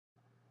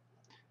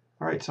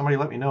All right, somebody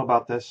let me know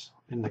about this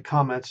in the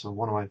comments of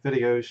one of my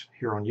videos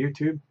here on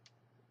YouTube.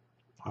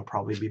 I'll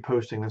probably be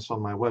posting this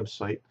on my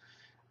website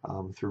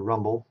through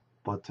Rumble,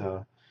 but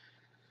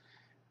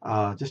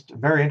just a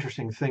very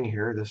interesting thing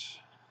here. This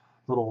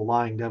little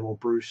lying devil,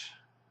 Bruce,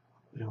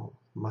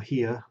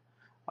 Mejia,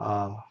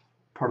 part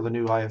of the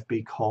new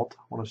IFB cult,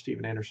 one of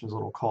Steven Anderson's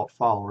little cult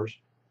followers.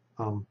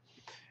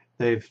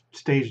 They've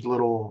staged a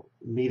little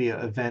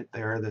media event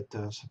there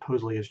that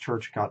supposedly his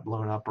church got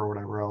blown up or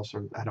whatever else,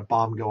 or had a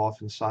bomb go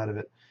off inside of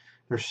it.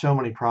 There's so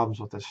many problems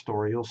with this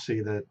story. You'll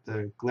see that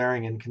the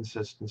glaring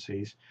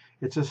inconsistencies.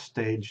 It's a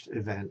staged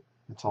event.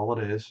 That's all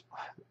it is.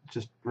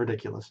 Just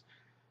ridiculous.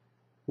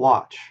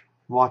 Watch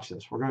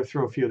this. We're going to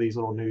throw a few of these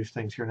little news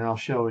things here, and I'll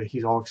show you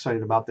he's all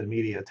excited about the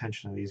media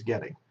attention that he's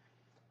getting.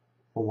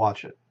 We'll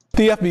watch it.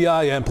 The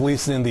FBI and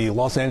police in the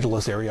Los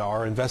Angeles area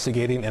are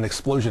investigating an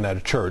explosion at a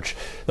church.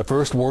 The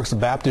First Works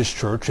Baptist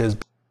Church has...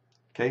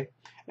 Okay,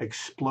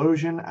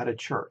 explosion at a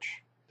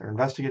church. They're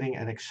investigating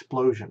an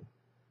explosion.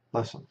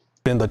 Listen.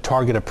 Been the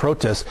target of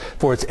protests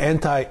for its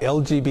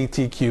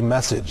anti-LGBTQ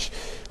message.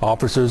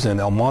 Officers in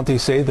El Monte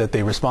say that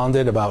they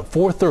responded about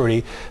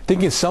 4:30,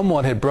 thinking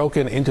someone had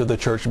broken into the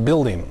church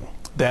building.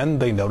 Then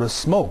they noticed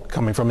smoke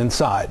coming from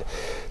inside.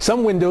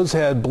 Some windows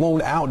had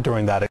blown out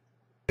during that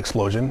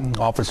explosion.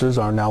 Officers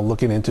are now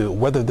looking into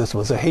whether this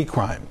was a hate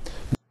crime.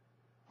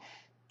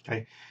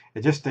 Okay,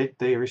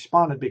 they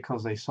responded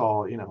because they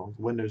saw,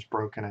 windows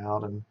broken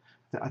out, and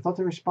I thought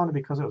they responded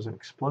because it was an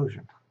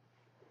explosion.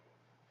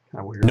 Kind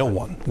of weird. No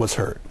one was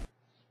hurt.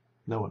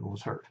 No one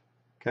was hurt.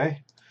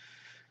 Okay.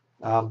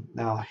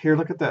 Now here,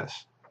 look at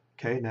this.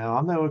 Okay. Now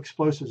I'm no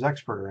explosives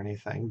expert or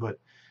anything, but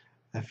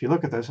if you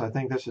look at this, I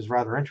think this is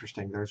rather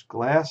interesting. There's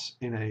glass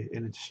in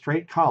a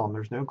straight column.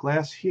 There's no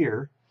glass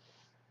here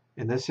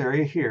in this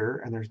area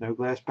here, and there's no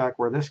glass back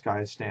where this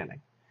guy is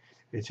standing.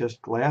 It's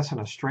just glass in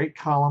a straight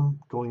column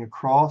going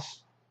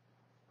across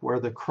where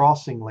the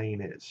crossing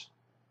lane is.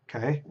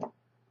 Okay.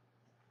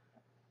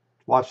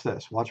 Watch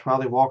this. Watch how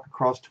they walk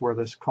across to where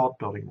this cult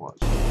building was.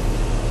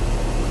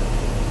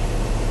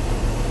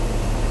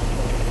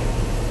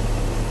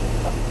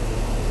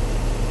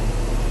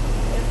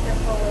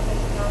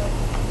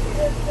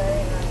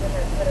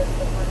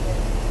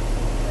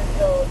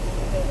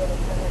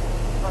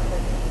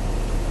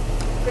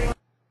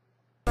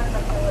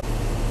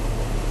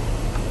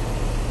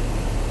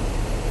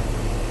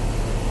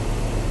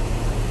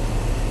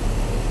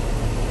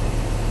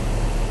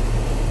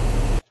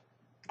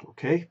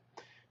 Okay.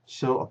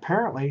 So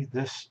apparently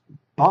this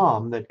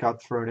bomb that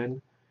got thrown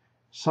in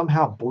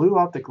somehow blew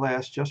out the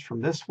glass just from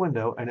this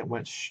window, and it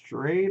went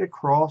straight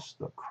across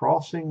the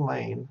crossing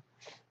lane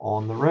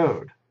on the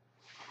road.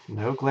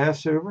 No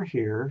glass over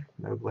here,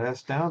 no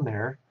glass down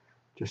there,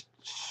 just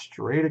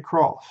straight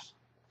across.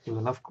 There's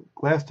enough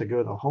glass to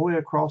go the whole way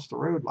across the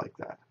road like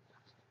that.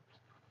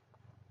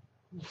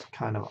 It's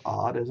kind of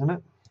odd, isn't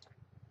it?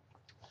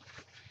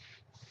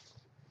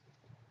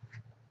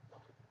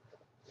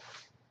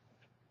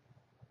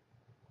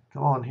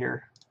 Come on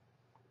here.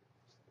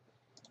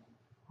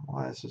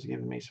 Well, this is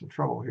giving me some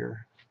trouble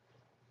here.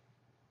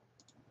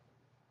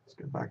 Let's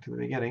go back to the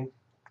beginning.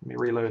 Let me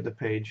reload the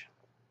page.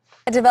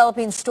 A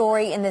developing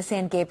story in the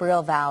San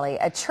Gabriel Valley.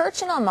 A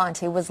church in El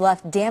Monte was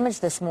left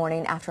damaged this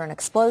morning after an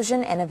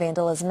explosion and a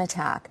vandalism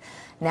attack.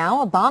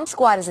 Now a bomb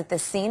squad is at the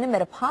scene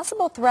amid a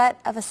possible threat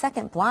of a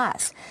second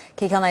blast.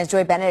 KCAL 9's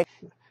Joy Bennett.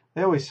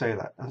 They always say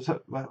that.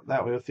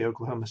 That way with the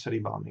Oklahoma City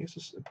bombing. It's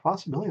just a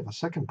possibility of a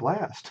second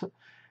blast.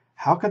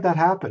 How could that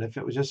happen if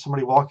it was just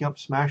somebody walking up,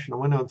 smashing a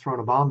window, and throwing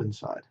a bomb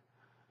inside?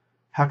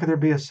 How could there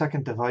be a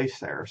second device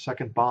there, a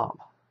second bomb?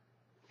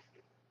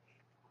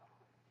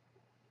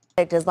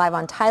 It is live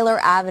on Tyler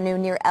Avenue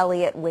near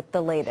Elliott with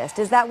the latest.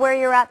 Is that where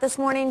you're at this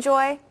morning,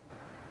 Joy?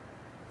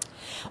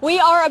 We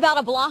are about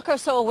a block or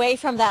so away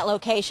from that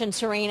location,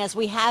 Serene, as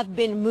we have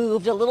been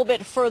moved a little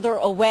bit further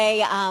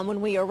away. When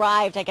we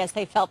arrived, I guess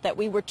they felt that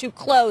we were too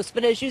close.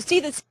 But as you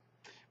see this...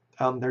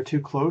 They're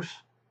too close?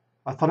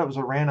 I thought it was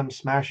a random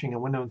smashing a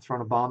window and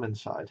throwing a bomb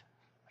inside.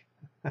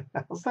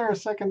 Was there a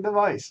second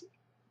device?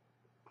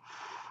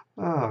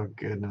 Oh,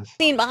 goodness.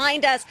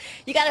 Behind us,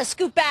 you got to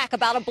scoot back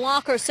about a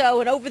block or so,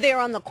 and over there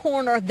on the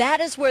corner,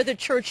 that is where the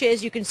church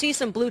is. You can see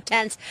some blue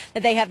tents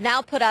that they have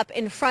now put up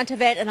in front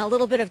of it, and a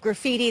little bit of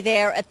graffiti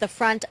there at the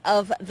front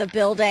of the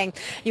building.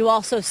 You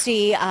also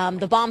see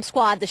the bomb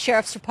squad, the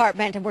sheriff's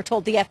department, and we're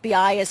told the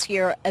FBI is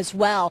here as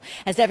well,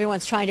 as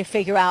everyone's trying to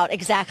figure out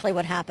exactly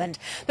what happened.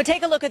 But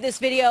take a look at this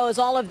video as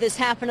all of this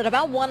happened at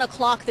about 1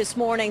 o'clock this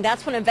morning.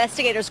 That's when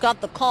investigators got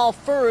the call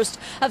first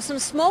of some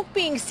smoke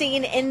being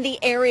seen in the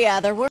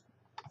area. There were...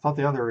 I thought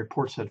the other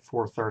report said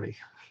 4:30,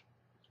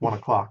 1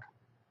 o'clock.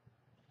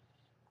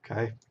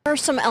 Okay. There are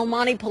some El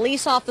Monte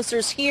police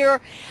officers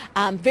here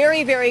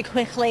very, very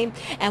quickly,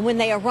 and when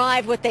they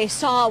arrived, what they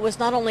saw was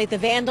not only the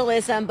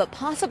vandalism, but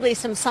possibly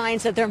some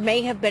signs that there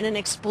may have been an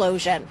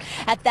explosion.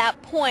 At that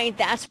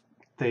point,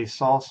 they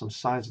saw some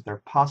signs that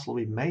there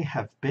possibly may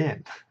have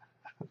been.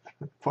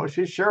 Well,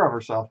 she's sure of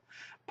herself.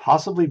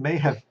 Possibly may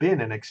have been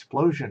an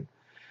explosion.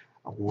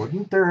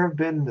 Wouldn't there have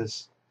been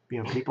this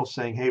people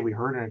saying, hey, we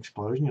heard an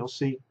explosion. You'll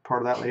see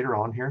part of that later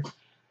on here.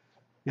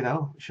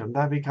 Shouldn't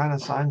that be kind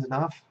of signs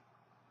enough?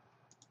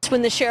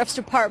 When the sheriff's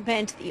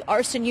department, the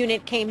arson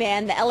unit came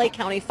in, the LA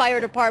County Fire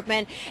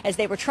Department, as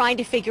they were trying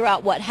to figure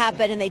out what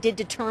happened, and they did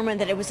determine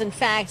that it was in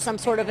fact some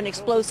sort of an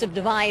explosive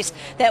device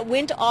that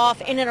went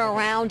off in and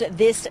around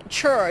this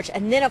church.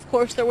 And then, of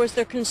course, there was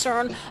their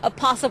concern of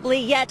possibly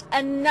yet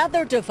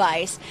another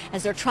device,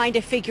 as they're trying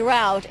to figure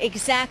out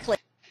exactly.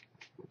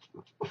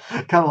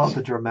 Kind of love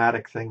the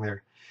dramatic thing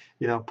there.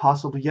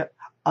 Possibly yet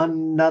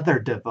another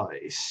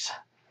device.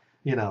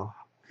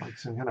 Like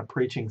some kind of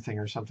preaching thing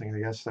or something, I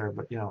guess there.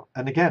 But,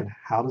 and again,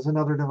 how does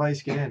another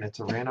device get in?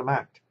 It's a random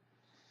act.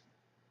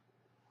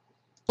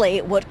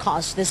 What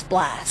caused this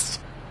blast?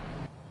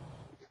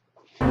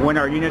 When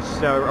our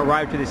units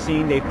arrived to the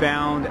scene, they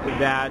found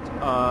that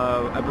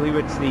I believe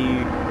it's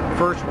the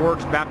First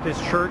Works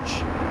Baptist Church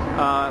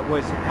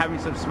was having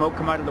some smoke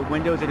come out of the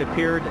windows. It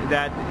appeared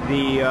that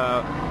the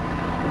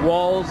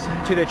walls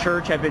to the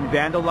church had been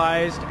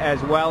vandalized,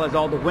 as well as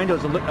all the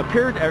windows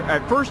appeared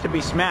at first to be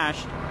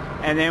smashed.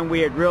 And then we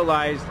had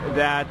realized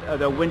that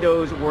the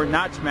windows were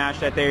not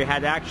smashed, that they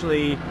had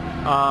actually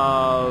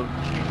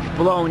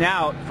blown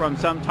out from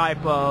some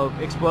type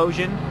of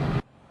explosion.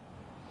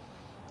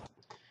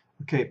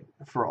 Okay,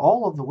 for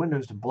all of the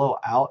windows to blow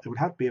out, it would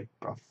have to be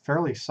a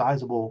fairly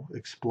sizable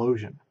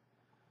explosion.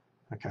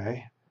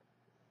 Okay.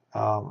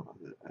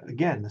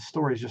 Again, the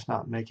story is just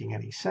not making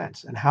any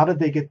sense. And how did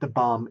they get the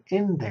bomb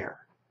in there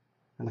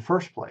in the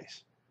first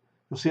place?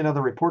 You'll see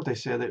another report. They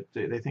say that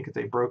they think that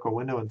they broke a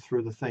window and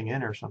threw the thing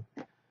in or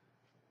something.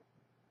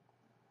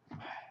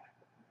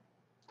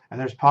 And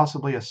there's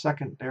possibly a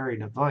secondary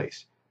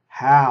device.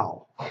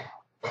 How?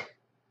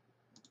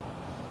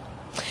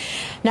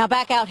 Now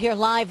back out here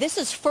live, this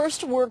is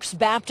First Works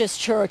Baptist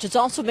Church. It's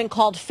also been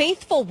called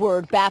Faithful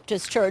Word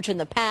Baptist Church in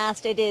the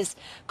past. It is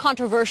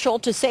controversial,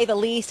 to say the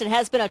least. It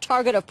has been a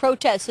target of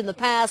protests in the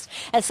past,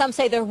 as some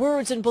say their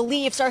words and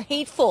beliefs are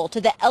hateful to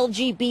the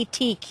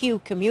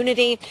LGBTQ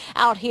community.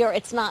 Out here,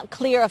 it's not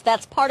clear if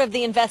that's part of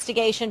the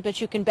investigation,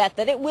 but you can bet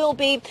that it will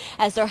be,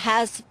 as there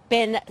has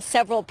been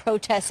several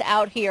protests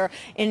out here,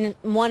 in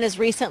one as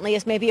recently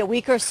as maybe a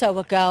week or so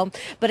ago.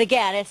 But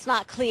again, it's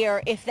not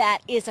clear if that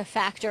is a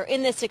factor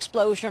in this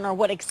explosion or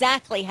what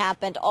exactly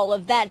happened. All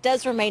of that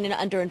does remain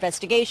under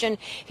investigation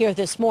here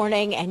this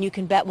morning, and you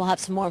can bet we'll have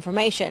some more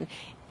information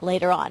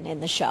later on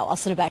in the show. I'll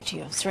send it back to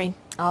you, Serene.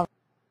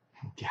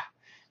 Yeah,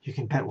 you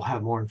can bet we'll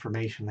have more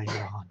information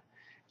later on.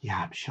 Yeah,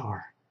 I'm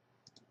sure.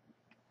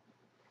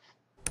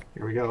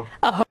 Here we go.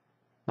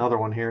 Another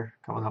one here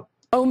coming up.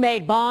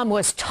 Homemade bomb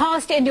was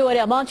tossed into an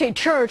El Monte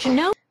church.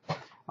 A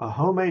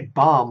homemade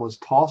bomb was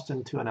tossed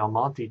into an El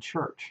Monte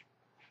church.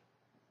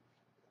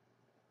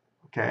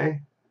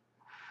 Okay.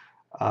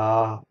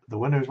 The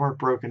windows weren't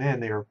broken in,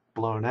 they were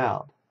blown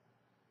out.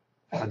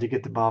 How'd you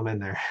get the bomb in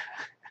there?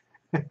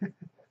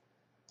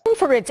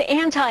 For its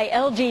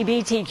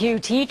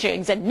anti-LGBTQ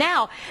teachings, and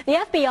now the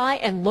FBI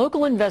and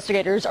local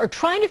investigators are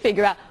trying to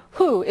figure out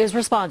who is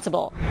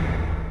responsible.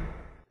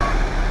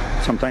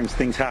 Sometimes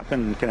things can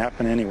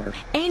happen anywhere.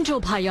 Angel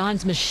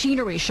Payan's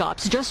machinery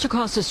shops just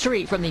across the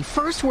street from the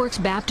First Works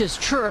Baptist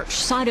Church,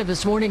 site of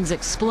this morning's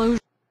explosion.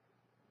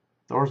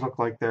 Doors look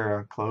like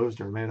they're closed,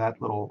 or maybe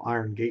that little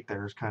iron gate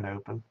there is kind of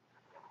open.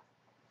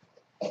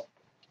 I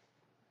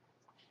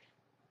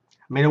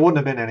mean, it wouldn't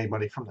have been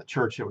anybody from the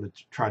church that would have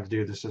tried to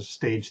do this as a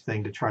stage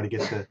thing to try to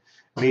get the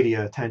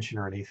media attention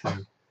or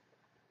anything.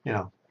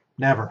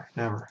 Never.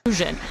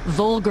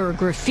 Vulgar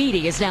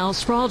graffiti is now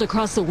sprawled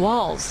across the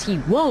walls. He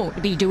won't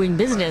be doing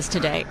business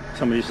today.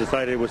 Somebody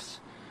decided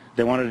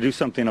they wanted to do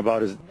something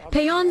about it.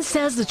 Payan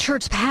says the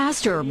church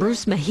pastor,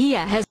 Bruce Mejia,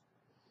 has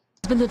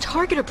been the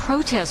target of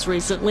protests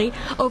recently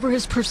over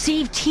his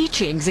perceived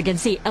teachings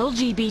against the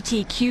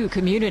LGBTQ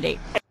community.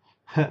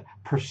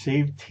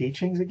 Perceived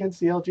teachings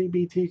against the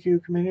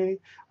LGBTQ community?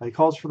 He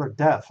calls for their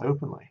death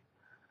openly.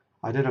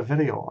 I did a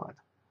video on it.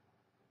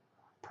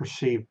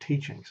 Perceived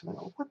teachings.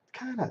 What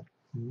kind of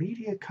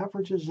media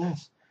coverage is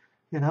this?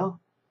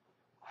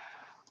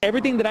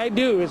 Everything that I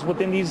do is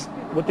within these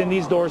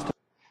doors.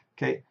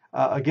 Okay.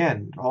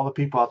 Again, all the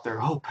people out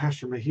there. Oh,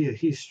 Pastor Mejia,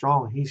 he's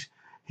strong.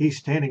 He's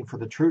standing for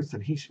the truth,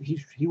 and he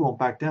won't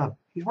back down.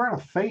 He's wearing a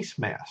face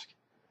mask.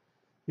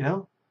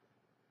 Wearing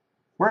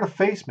a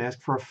face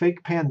mask for a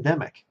fake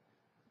pandemic.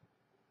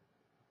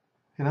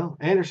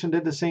 Anderson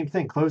did the same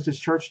thing. Closed his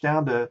church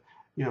down to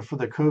for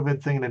the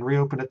COVID thing, and then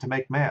reopened it to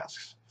make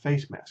masks.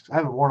 Face masks. I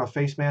haven't worn a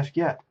face mask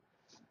yet.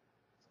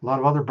 A lot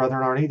of other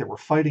brethren aren't either. We're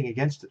fighting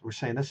against it. We're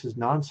saying this is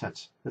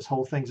nonsense. This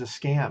whole thing's a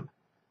scam.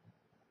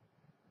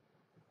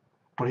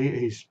 But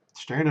he's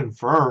standing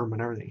firm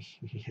and everything.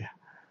 Yeah.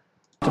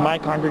 To my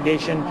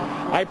congregation,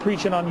 I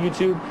preach it on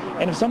YouTube,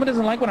 and if someone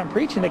doesn't like what I'm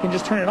preaching, they can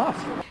just turn it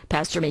off.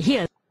 Pastor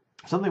Mejia.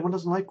 If someone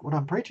doesn't like what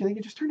I'm preaching, they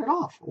can just turn it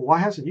off. Well, why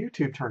hasn't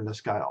YouTube turned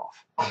this guy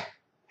off?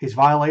 He's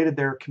violated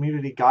their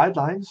community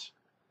guidelines.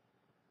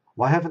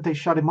 Why haven't they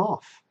shut him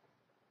off?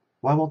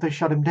 Why won't they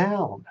shut him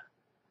down?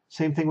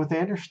 Same thing with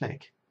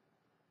Andersnake.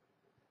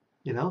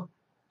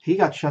 He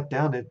got shut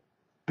down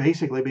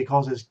basically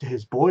because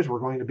his boys were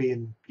going to be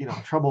in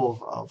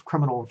trouble of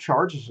criminal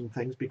charges and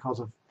things because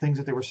of things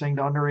that they were saying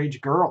to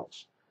underage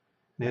girls.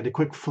 They had to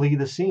quick flee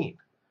the scene.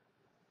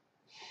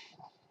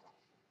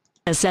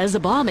 Says the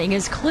bombing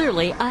is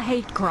clearly a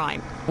hate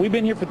crime. We've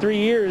been here for 3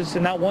 years,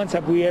 and not once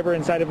have we ever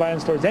incited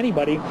violence towards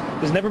anybody.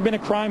 There's never been a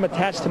crime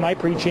attached to my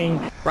preaching.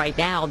 Right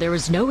now, there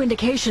is no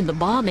indication the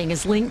bombing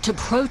is linked to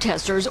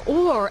protesters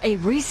or a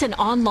recent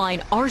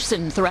online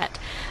arson threat.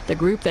 The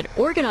group that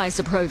organized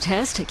the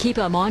protest, Keep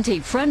El Monte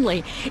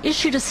Friendly,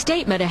 issued a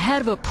statement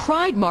ahead of a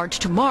pride march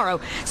tomorrow,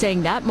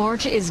 saying that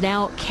march is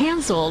now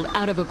canceled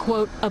out of a,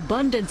 quote,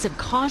 abundance of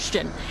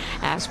caution.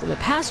 As for the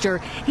pastor,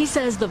 he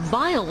says the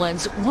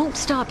violence won't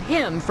stop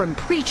him from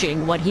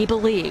preaching what he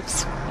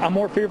believes. I'm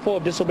more fearful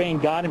of disobeying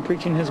God and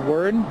preaching his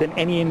word than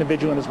any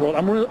individual in this world.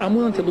 I'm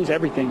willing to lose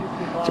everything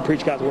to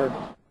preach God's word.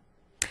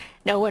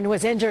 No one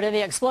was injured in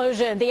the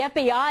explosion. The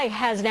FBI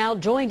has now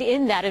joined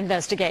in that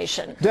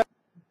investigation. Yeah.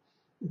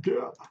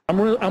 I'm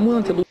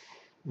willing to lose.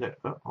 No,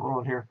 hold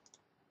on here.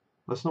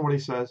 Listen to what he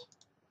says.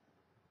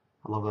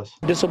 I love this.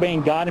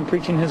 Disobeying God and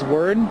preaching his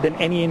word than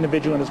any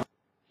individual in this world.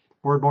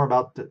 Word more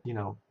about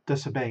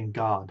disobeying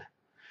God.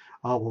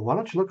 Well, why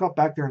don't you look up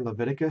back there in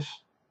Leviticus,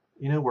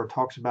 where it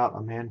talks about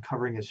a man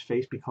covering his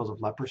face because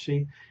of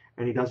leprosy,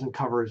 and he doesn't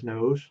cover his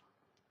nose.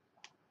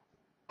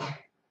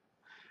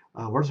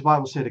 Where does the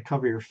Bible say to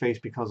cover your face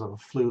because of a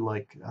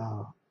flu-like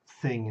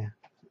thing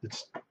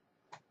that's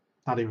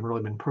not even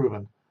really been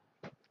proven?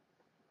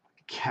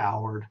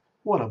 Coward.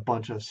 What a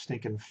bunch of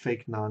stinking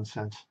fake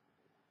nonsense.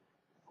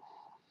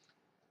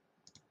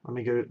 Let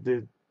me go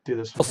do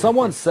this. Well,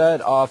 someone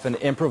set off an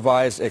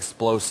improvised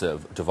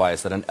explosive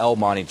device at an El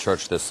Monte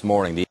church this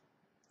morning.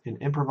 An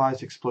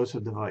improvised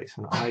explosive device,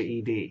 an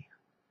IED.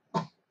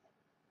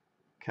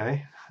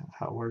 Okay,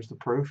 where's the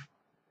proof?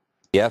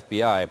 The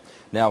FBI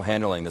now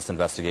handling this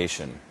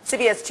investigation.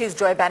 CBS 2's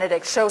Joy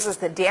Benedict shows us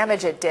the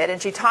damage it did, and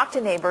she talked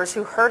to neighbors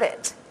who heard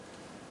it.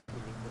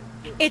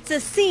 It's a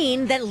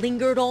scene that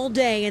lingered all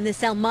day in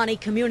this El Monte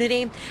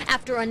community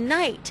after a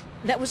night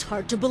that was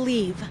hard to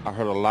believe. I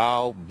heard a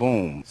loud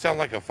boom. Sound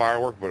like a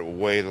firework, but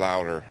way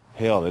louder.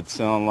 Hell, it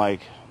sounded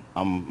like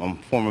I'm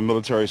former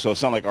military, so it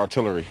sounded like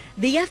artillery.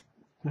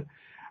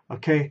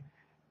 Okay,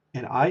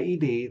 an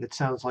IED that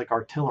sounds like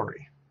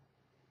artillery.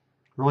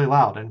 Really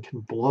loud and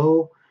can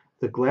blow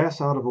the glass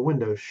out of a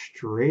window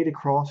straight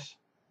across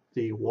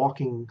the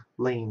walking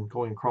lane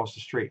going across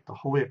the street, the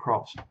whole way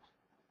across.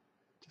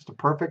 Just a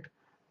perfect,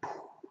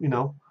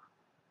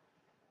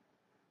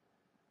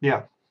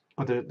 Yeah,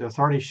 but the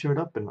authorities showed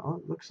up and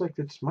it looks like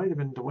it might have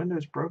been the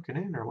windows broken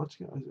in or what's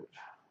going on.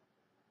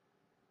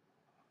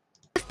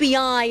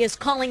 FBI is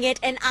calling it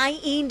an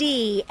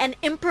IED, an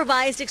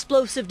improvised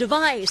explosive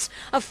device,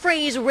 a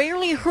phrase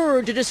rarely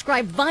heard to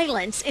describe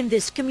violence in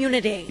this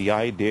community. The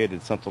idea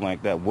that something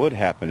like that would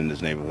happen in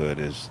this neighborhood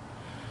is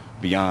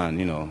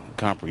beyond,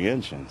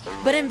 comprehension.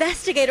 But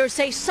investigators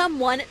say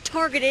someone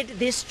targeted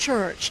this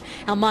church.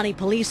 El Monte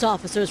police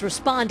officers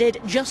responded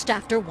just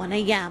after 1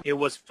 a.m. It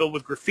was filled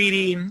with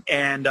graffiti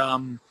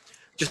and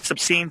just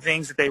obscene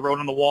things that they wrote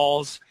on the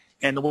walls.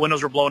 And the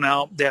windows were blown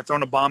out. They had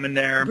thrown a bomb in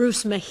there.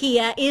 Bruce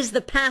Mejia is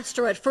the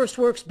pastor at First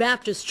Works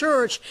Baptist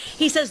Church.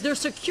 He says their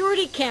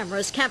security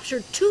cameras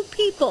captured 2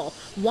 people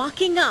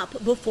walking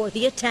up before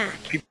the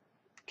attack.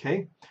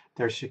 Okay,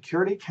 their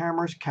security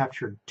cameras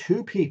captured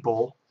 2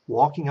 people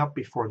walking up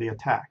before the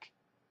attack.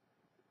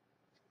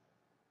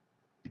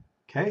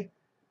 Okay,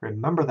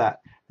 remember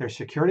that. Their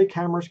security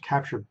cameras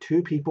captured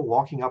 2 people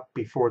walking up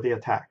before the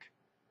attack.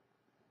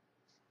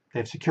 They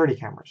have security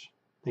cameras.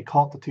 They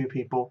caught the 2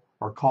 people,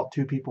 or caught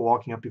 2 people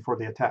walking up before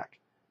the attack.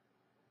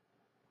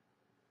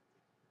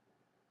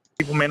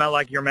 People may not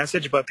like your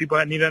message, but people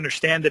need to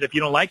understand that if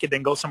you don't like it,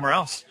 then go somewhere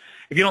else.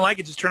 If you don't like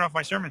it, just turn off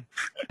my sermon.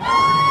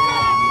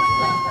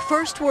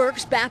 First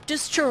Works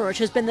Baptist Church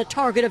has been the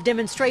target of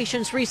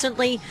demonstrations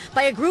recently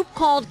by a group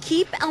called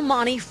Keep El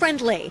Monte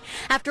Friendly,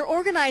 after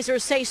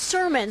organizers say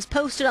sermons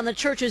posted on the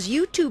church's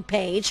YouTube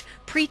page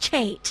preach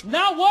hate.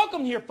 Not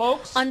welcome here,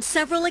 folks. On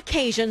several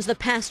occasions, the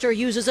pastor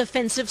uses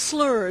offensive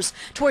slurs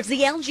towards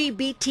the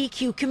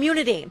LGBTQ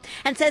community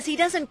and says he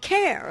doesn't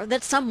care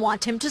that some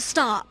want him to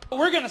stop.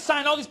 We're going to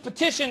sign all these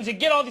petitions and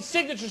get all these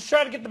signatures,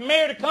 try to get the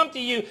mayor to come to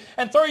you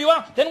and throw you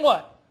out. Then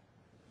what?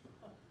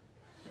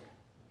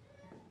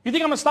 You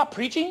think I'm going to stop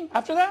preaching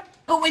after that?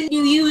 But when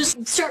you use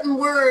certain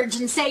words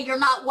and say you're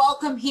not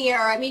welcome here,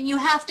 I mean, you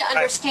have to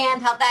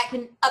understand how that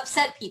can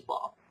upset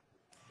people.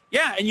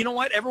 Yeah, and you know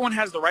what? Everyone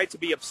has the right to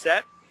be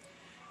upset,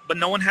 but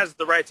no one has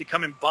the right to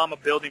come and bomb a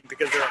building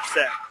because they're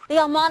upset. The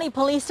El Monte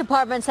Police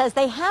Department says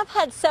they have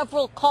had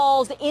several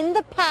calls in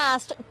the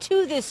past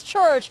to this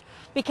church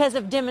because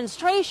of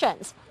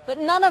demonstrations, but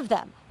none of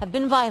them have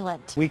been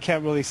violent. We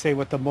can't really say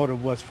what the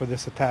motive was for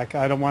this attack.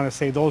 I don't want to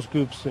say those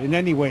groups in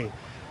any way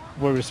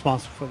were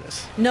responsible for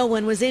this. No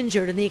one was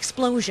injured in the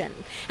explosion,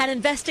 and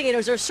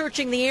investigators are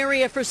searching the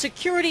area for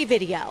security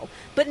video,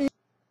 but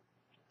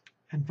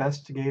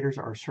investigators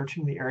are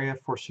searching the area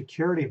for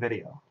security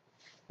video.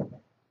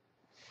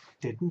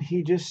 Didn't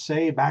he just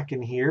say back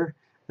in here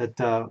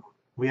that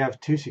We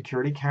have 2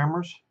 security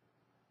cameras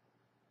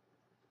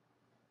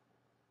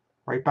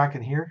right back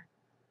in here.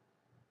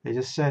 They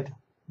just said,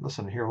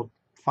 listen, here, we'll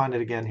find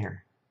it again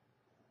here.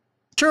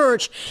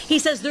 Church. He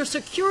says their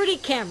security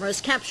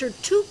cameras captured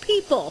 2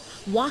 people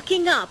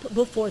walking up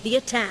before the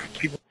attack.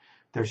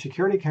 Their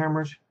security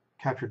cameras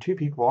captured 2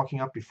 people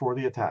walking up before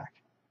the attack.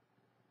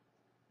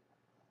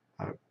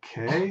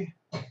 Okay.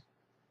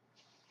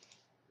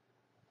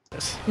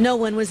 No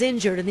one was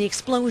injured in the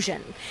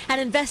explosion, and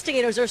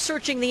investigators are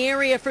searching the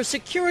area for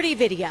security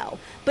video,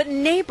 but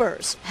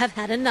neighbors have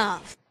had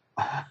enough.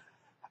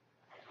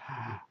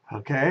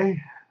 Okay.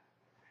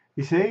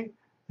 You see,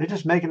 they're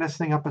just making this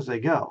thing up as they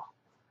go.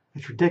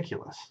 It's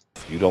ridiculous.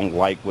 If you don't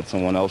like what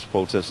someone else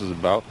protests is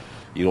about,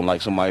 you don't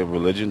like somebody's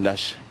religion,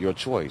 that's your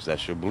choice,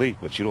 that's your belief,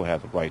 but you don't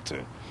have the right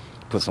to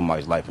put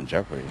somebody's life in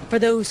jeopardy. For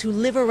those who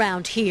live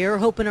around here,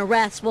 hope an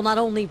arrest will not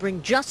only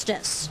bring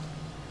justice,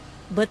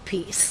 but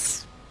peace.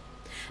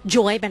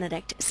 Joy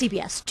Benedict,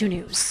 CBS 2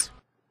 News.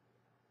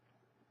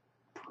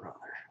 Brother.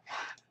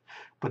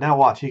 But now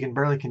watch, he can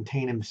barely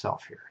contain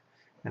himself here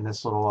in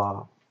this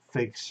little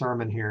fake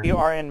sermon here. We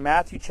are in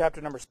Matthew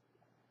chapter number 6.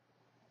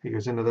 He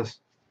goes into this.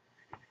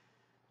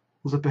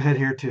 We'll zip ahead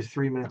here to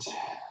 3 minutes.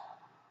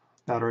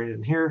 About right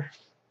in here.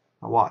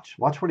 Now watch.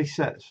 Watch what he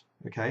says.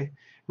 Okay.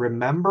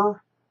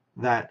 Remember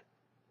that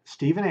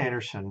Steven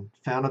Anderson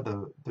founded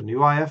the new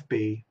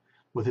IFB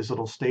with his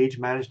little stage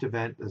managed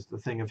event as the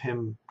thing of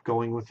him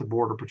going with the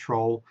Border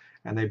Patrol,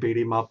 and they beat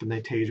him up and they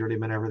tasered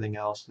him and everything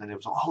else. And then it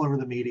was all over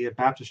the media.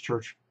 Baptist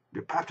church,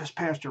 Baptist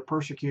pastor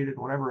persecuted,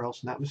 whatever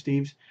else. And that was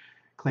Steve's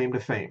claim to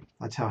fame.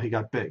 That's how he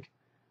got big.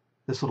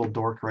 This little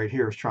dork right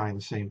here is trying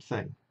the same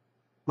thing.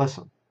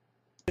 Listen.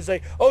 It's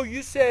like, oh,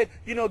 you said,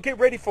 you know, get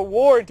ready for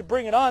war and to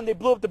bring it on. They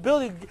blew up the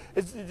building.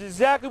 It's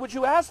exactly what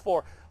you asked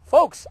for.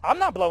 Folks, I'm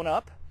not blown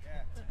up.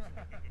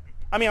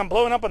 I mean, I'm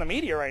blowing up on the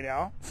media right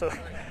now. So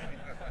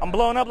I'm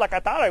blowing up like I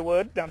thought I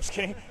would. No, I'm just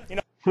kidding. You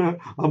know.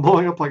 I'm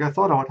blowing up like I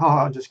thought I would. Oh,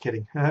 I'm just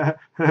kidding.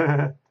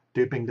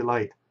 Duping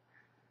delight.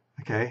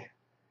 Okay.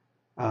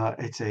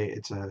 It's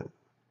a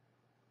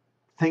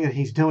thing that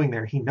he's doing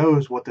there. He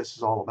knows what this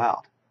is all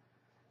about.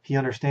 He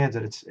understands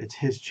that it's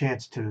his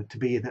chance to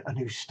be a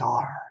new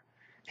star.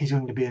 He's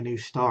going to be a new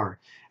star.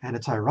 And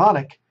it's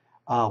ironic.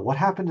 What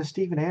happened to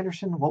Steven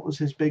Anderson? What was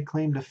his big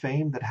claim to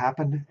fame that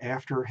happened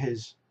after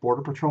his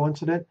Border Patrol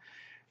incident?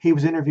 He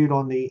was interviewed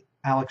on the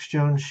Alex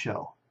Jones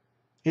show,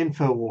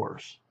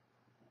 InfoWars.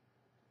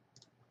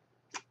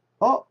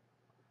 Oh,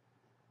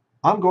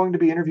 I'm going to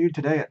be interviewed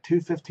today at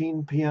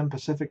 2:15 p.m.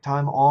 Pacific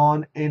time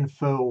on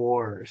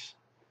InfoWars.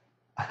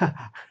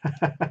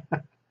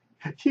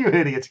 You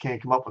idiots can't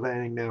come up with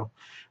anything new.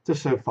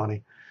 Just so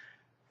funny.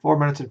 4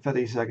 minutes and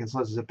 50 seconds.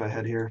 Let's zip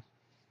ahead here.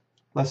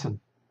 Listen.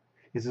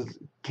 He says,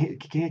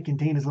 can't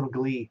contain his little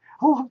glee.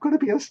 Oh, I'm going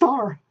to be a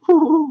star.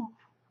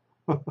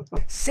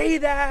 Say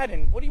that,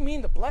 and what do you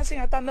mean the blessing?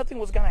 I thought nothing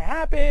was going to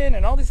happen,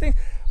 and all these things.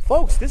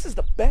 Folks, this is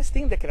the best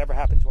thing that could ever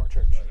happen to our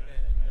church.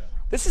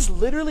 This is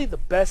literally the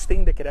best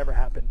thing that could ever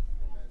happen.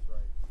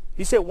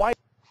 You say, why?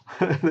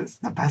 This is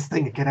the best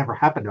thing that could ever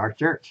happen to our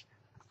church.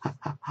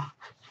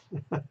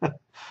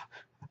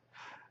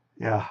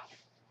 Yeah.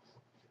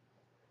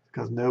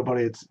 Because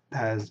nobody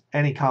has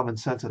any common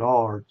sense at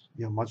all, or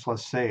much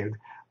less saved,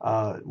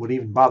 would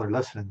even bother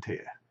listening to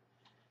you.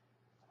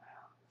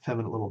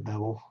 Feminine little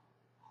devil.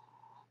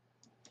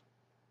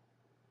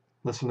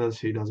 Listen to this,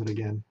 he does it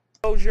again.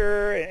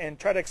 And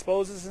try to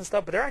expose us and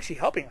stuff, but they're actually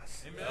helping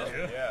us.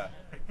 Amen. Yeah.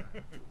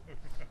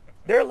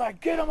 They're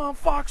like, get them on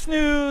Fox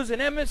News and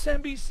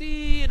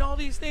MSNBC and all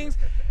these things,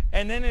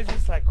 and then it's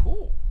just like,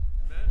 cool.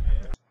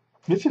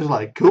 It's just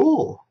like,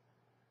 cool.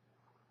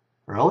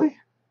 Really?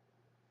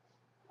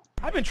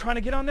 I've been trying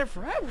to get on there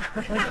forever.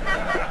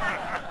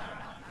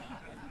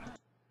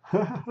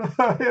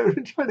 I've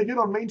been trying to get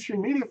on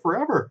mainstream media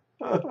forever.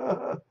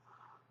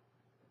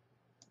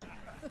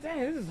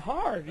 Dang, this is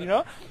hard,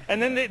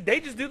 And then they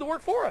just do the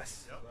work for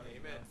us. Yep.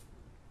 Amen.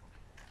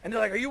 And they're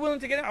like, are you willing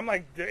to get in? I'm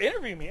like, they're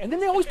interviewing me. And then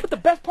they always put the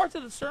best parts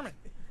of the sermon.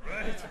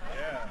 Right.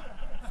 Yeah.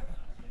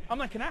 I'm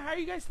like, can I hire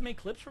you guys to make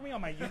clips for me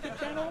on my YouTube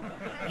channel?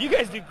 You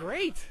guys do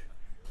great.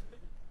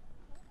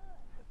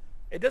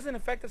 It doesn't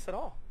affect us at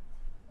all.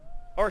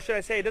 Or should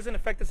I say, it doesn't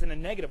affect us in a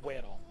negative way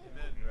at all.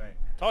 Amen. Right.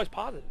 It's always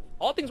positive.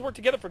 All things work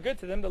together for good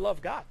to them that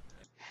love God.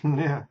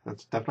 Yeah,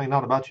 that's definitely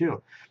not about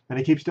you. And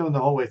he keeps doing the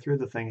whole way through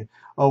the thing.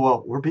 Oh,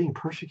 well, we're being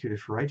persecuted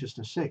for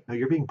righteousness' sake. No,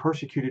 you're being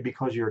persecuted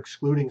because you're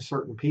excluding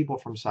certain people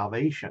from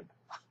salvation.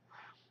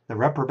 The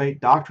reprobate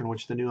doctrine,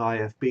 which the new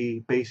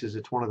IFB bases,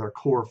 it's one of their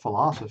core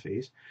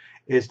philosophies,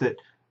 is that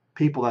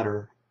people that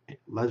are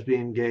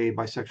lesbian, gay,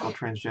 bisexual,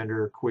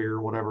 transgender,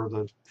 queer, whatever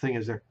the thing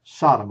is, they're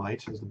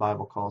sodomites, as the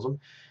Bible calls them.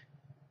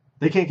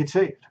 They can't get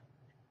saved.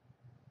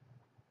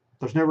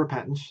 There's no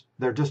repentance.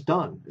 They're just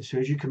done. As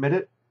soon as you commit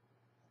it,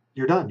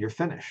 you're done. You're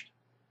finished.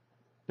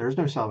 There's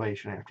no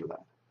salvation after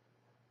that.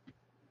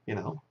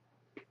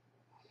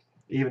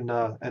 Even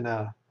and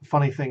the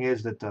funny thing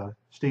is that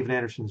Steven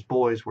Anderson's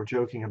boys were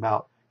joking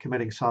about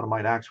committing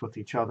sodomite acts with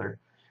each other,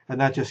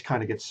 and that just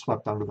kind of gets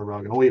swept under the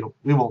rug. And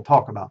we won't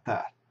talk about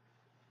that.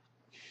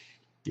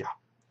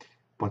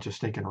 Bunch of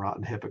stinking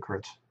rotten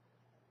hypocrites.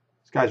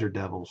 These guys are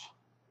devils.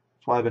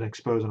 That's why I've been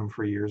exposing them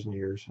for years and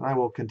years. And I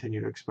will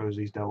continue to expose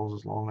these devils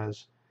as long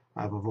as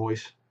I have a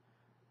voice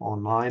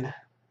online.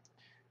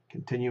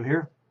 Continue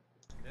here.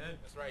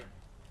 That's right.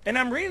 And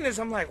I'm reading this,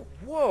 I'm like,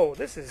 whoa,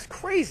 this is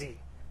crazy.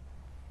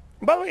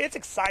 By the way, it's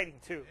exciting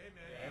too.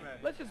 Amen.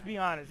 Let's just be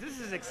honest.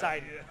 This is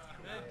exciting.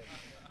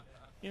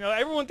 You know,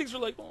 everyone thinks we're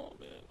like, oh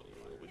man,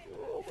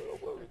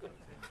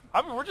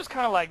 I mean, we're just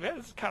kind of like, man,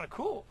 this is kind of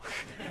cool.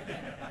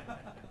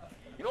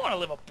 You don't want to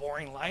live a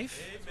boring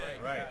life.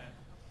 Right.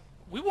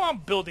 We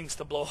want buildings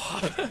to blow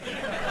up.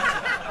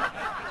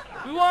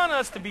 We want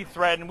us to be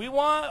threatened. We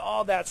want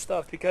all that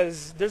stuff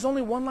because there's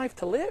only one life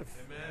to live.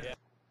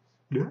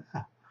 Yeah.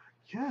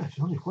 Yeah, there's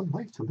only one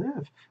life to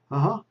live.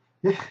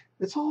 Yeah,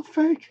 it's all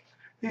fake.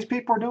 These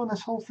people are doing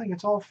this whole thing.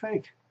 It's all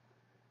fake.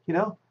 You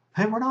know,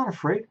 hey, we're not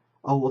afraid.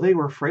 Oh, well, they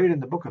were afraid in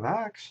the book of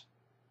Acts.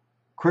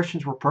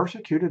 Christians were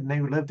persecuted and they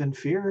lived in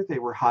fear. They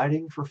were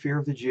hiding for fear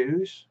of the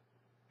Jews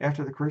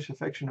after the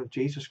crucifixion of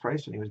Jesus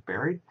Christ, and he was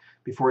buried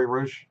before he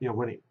rose. You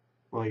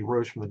know, he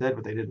rose from the dead,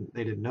 but they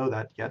didn't know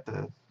that yet,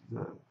 the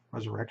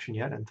resurrection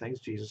yet, and things.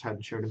 Jesus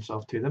hadn't showed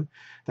himself to them.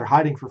 They're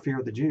hiding for fear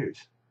of the Jews.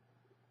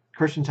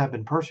 Christians have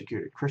been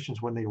persecuted.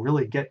 Christians, when they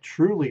really get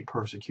truly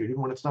persecuted,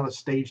 when it's not a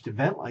staged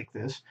event like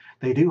this,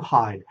 they do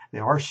hide. They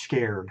are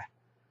scared.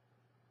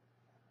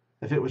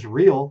 If it was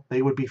real,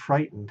 they would be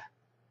frightened.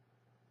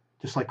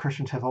 Just like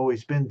Christians have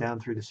always been down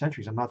through the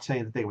centuries. I'm not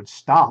saying that they would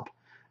stop,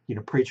 you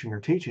know, preaching or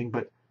teaching,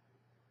 but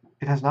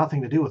it has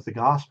nothing to do with the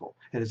gospel.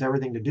 It has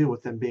everything to do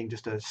with them being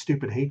just a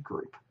stupid hate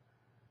group.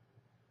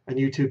 And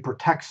YouTube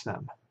protects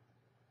them.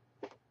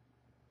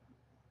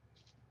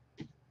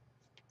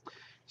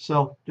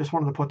 So just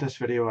wanted to put this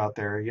video out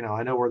there. You know,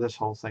 I know where this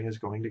whole thing is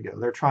going to go.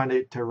 They're trying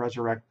to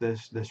resurrect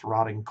this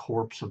rotting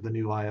corpse of the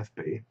new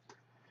IFB.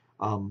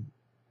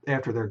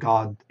 After their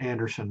God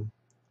Anderson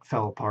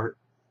fell apart,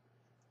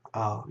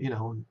 you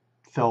know,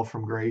 fell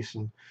from grace,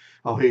 and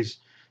he's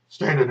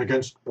standing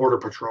against Border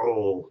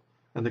Patrol,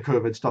 and the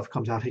COVID stuff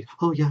comes out.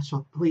 Oh yes,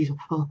 please,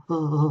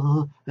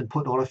 and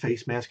putting on a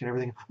face mask and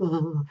everything.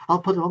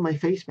 I'll put on my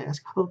face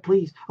mask. Oh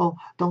please,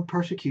 don't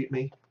persecute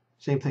me.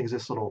 Same thing as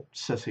this little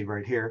sissy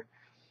right here.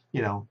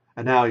 You know,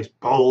 and now he's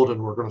bold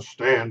and we're going to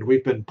stand.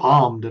 We've been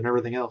bombed and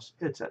everything else.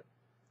 It's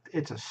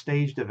a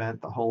staged event,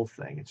 the whole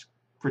thing. It's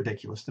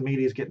ridiculous. The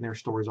media is getting their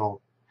stories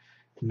all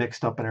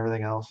mixed up and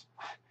everything else.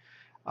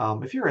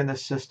 If you're in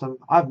this system,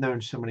 I've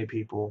known so many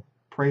people,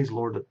 praise the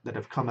Lord, that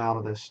have come out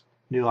of this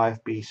new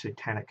IFB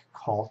satanic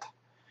cult.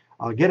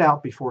 Get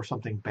out before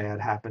something bad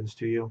happens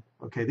to you.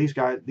 Okay,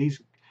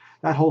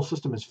 that whole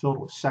system is filled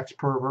with sex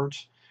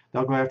perverts.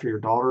 They'll go after your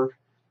daughter.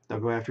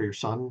 They'll go after your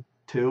son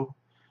too.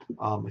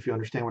 If you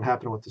understand what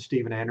happened with the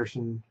Steven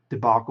Anderson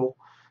debacle,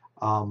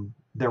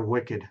 they're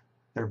wicked.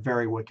 They're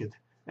very wicked.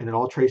 And it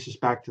all traces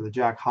back to the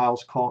Jack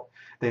Hyles cult.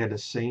 They had the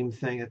same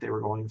thing that they were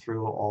going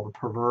through, all the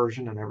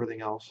perversion and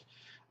everything else.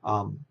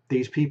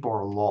 These people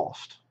are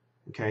lost.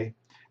 Okay?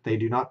 They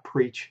do not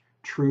preach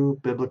true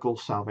biblical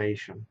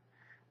salvation,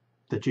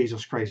 that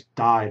Jesus Christ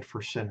died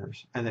for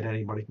sinners and that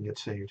anybody can get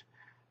saved.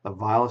 The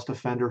vilest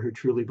offender who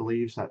truly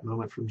believes that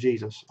moment from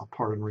Jesus, a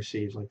pardon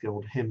receives, like the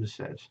old hymn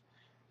says.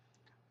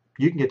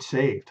 You can get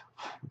saved.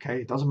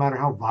 Okay? It doesn't matter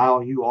how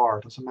vile you are.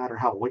 It doesn't matter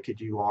how wicked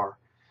you are.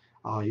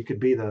 You could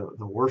be the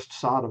worst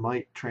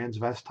sodomite,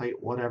 transvestite,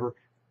 whatever.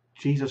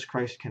 Jesus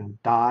Christ can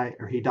die,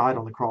 or he died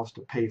on the cross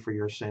to pay for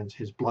your sins.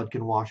 His blood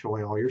can wash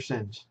away all your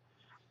sins.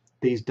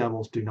 These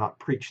devils do not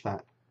preach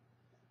that.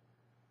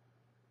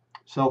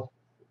 So,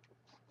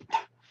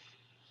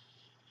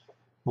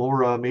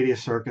 more media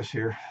circus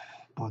here,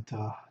 but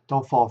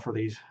don't fall for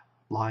these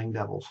lying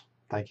devils.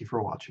 Thank you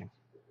for watching.